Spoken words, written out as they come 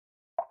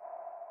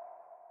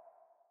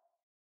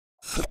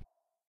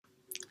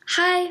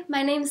Hi,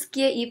 my name's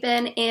Gia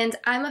Epen, and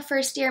I'm a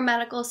first-year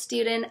medical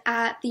student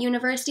at the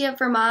University of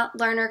Vermont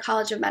Lerner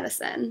College of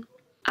Medicine.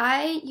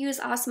 I use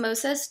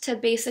Osmosis to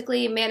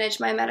basically manage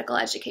my medical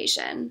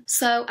education.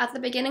 So at the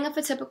beginning of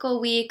a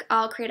typical week,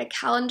 I'll create a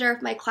calendar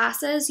of my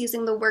classes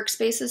using the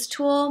Workspaces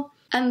tool,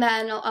 and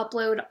then I'll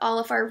upload all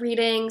of our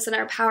readings and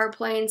our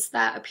PowerPoints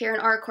that appear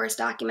in our course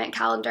document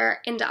calendar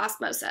into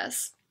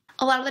Osmosis.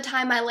 A lot of the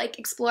time I like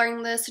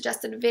exploring the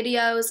suggested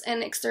videos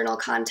and external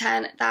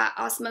content that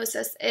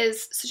Osmosis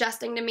is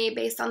suggesting to me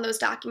based on those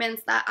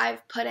documents that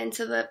I've put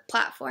into the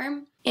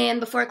platform. And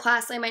before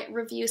class I might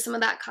review some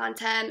of that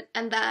content,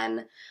 and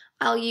then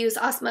I'll use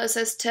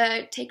Osmosis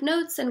to take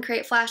notes and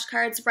create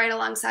flashcards right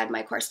alongside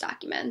my course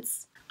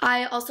documents.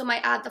 I also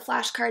might add the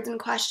flashcards and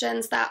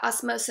questions that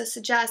Osmosis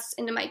suggests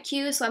into my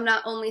queue, so I'm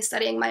not only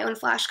studying my own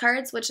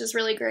flashcards, which is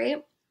really great.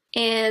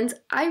 And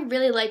I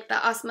really like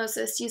that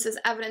Osmosis uses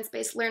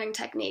evidence-based learning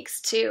techniques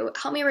to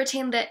help me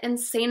retain the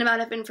insane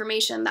amount of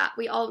information that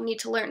we all need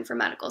to learn for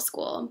medical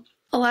school.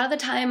 A lot of the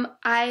time,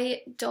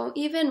 I don't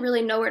even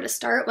really know where to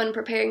start when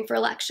preparing for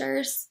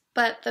lectures,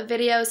 but the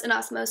videos in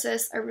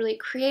Osmosis are really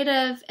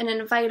creative and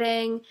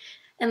inviting,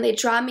 and they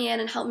draw me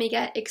in and help me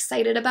get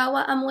excited about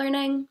what I'm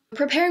learning.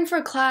 Preparing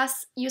for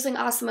class using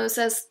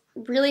Osmosis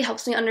really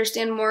helps me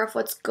understand more of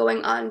what's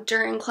going on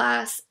during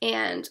class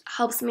and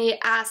helps me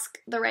ask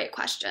the right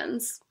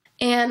questions.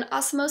 And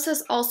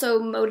Osmosis also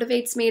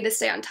motivates me to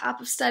stay on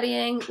top of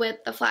studying with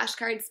the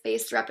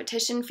flashcards-based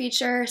repetition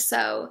feature,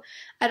 so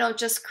I don't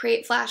just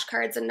create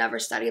flashcards and never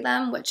study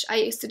them, which I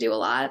used to do a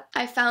lot.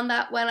 I found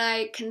that when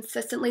I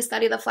consistently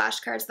study the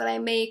flashcards that I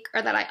make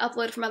or that I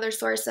upload from other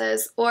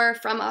sources or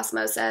from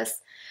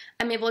Osmosis,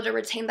 I'm able to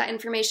retain that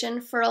information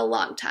for a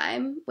long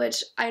time,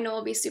 which I know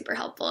will be super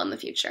helpful in the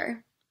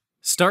future.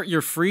 Start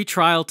your free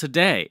trial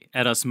today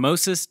at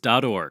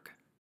osmosis.org.